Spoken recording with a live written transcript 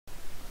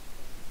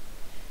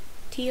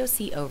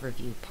TOC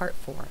Overview, Part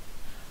 4,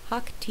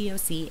 Hach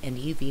TOC and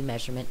UV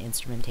Measurement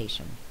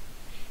Instrumentation.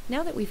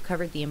 Now that we've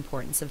covered the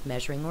importance of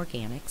measuring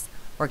organics,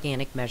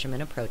 organic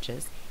measurement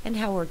approaches, and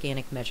how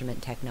organic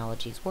measurement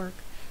technologies work,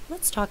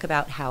 let's talk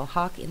about how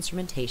Hach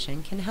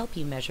instrumentation can help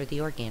you measure the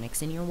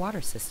organics in your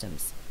water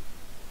systems.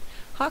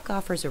 Hach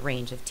offers a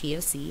range of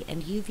TOC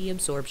and UV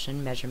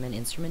absorption measurement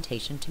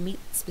instrumentation to meet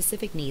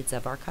specific needs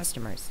of our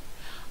customers.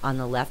 On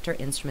the left are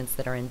instruments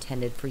that are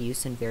intended for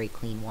use in very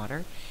clean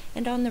water,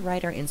 and on the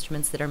right are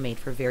instruments that are made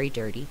for very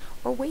dirty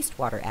or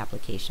wastewater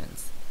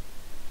applications.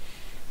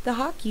 The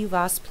Hach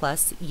UVAS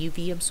Plus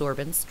UV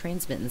Absorbance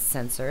Transmittance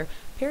Sensor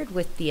paired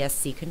with the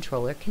SC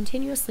controller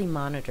continuously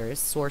monitors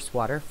source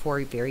water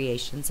for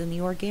variations in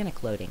the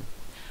organic loading.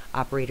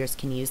 Operators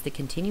can use the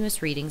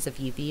continuous readings of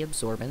UV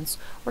absorbance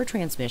or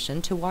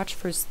transmission to watch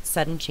for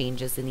sudden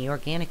changes in the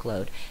organic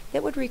load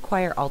that would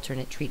require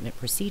alternate treatment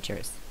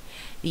procedures.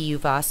 The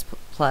UVAS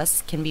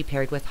Plus can be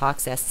paired with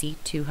Hach's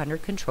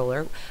SC200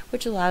 controller,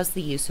 which allows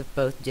the use of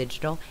both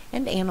digital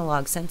and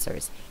analog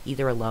sensors,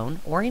 either alone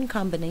or in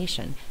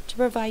combination, to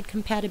provide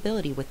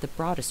compatibility with the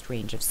broadest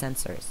range of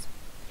sensors.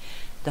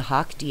 The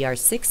Hach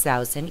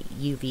DR6000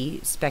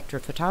 UV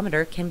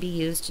spectrophotometer can be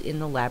used in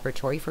the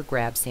laboratory for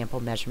grab sample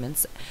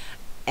measurements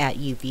at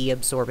UV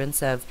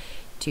absorbance of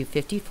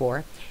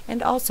 254,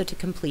 and also to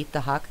complete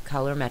the Hach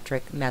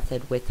colorimetric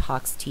method with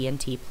Hach's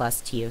TNT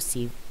plus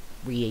TOC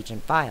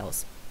reagent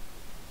vials.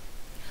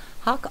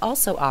 Hach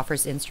also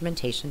offers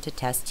instrumentation to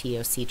test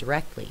TOC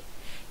directly.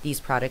 These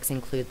products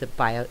include the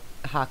Hach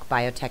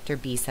Biotector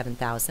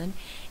B7000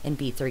 and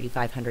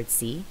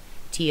B3500C,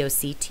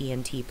 TOC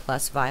TNT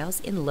Plus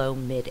vials in low,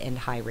 mid, and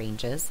high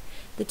ranges,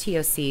 the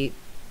TOC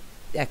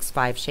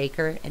X5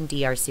 shaker and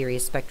DR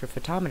series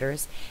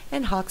spectrophotometers,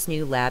 and Hach's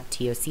new lab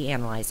TOC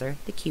analyzer,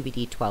 the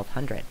QBD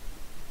 1200.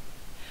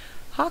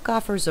 Hach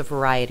offers a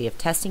variety of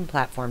testing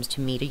platforms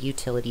to meet a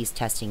utility's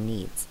testing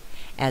needs.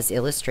 As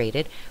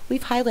illustrated,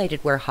 we've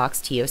highlighted where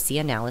Hach's TOC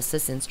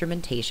analysis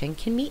instrumentation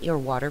can meet your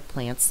water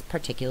plant's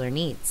particular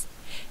needs.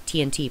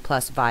 TNT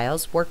Plus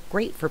vials work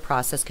great for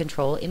process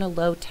control in a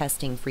low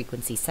testing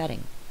frequency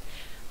setting.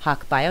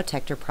 Hach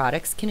Biotector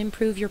products can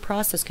improve your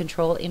process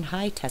control in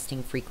high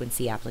testing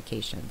frequency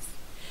applications.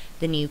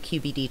 The new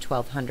QBD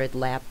 1200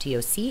 Lab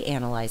TOC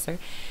analyzer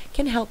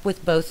can help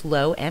with both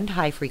low and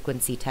high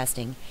frequency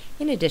testing,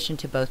 in addition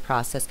to both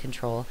process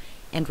control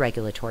and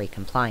regulatory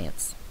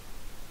compliance.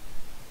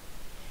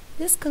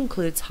 This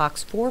concludes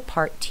Hach's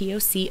 4-part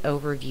TOC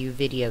overview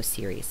video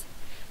series.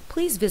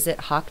 Please visit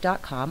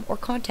Hach.com or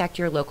contact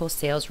your local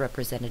sales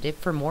representative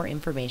for more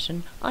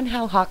information on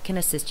how Hach can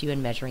assist you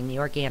in measuring the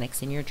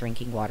organics in your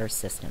drinking water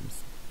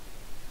systems.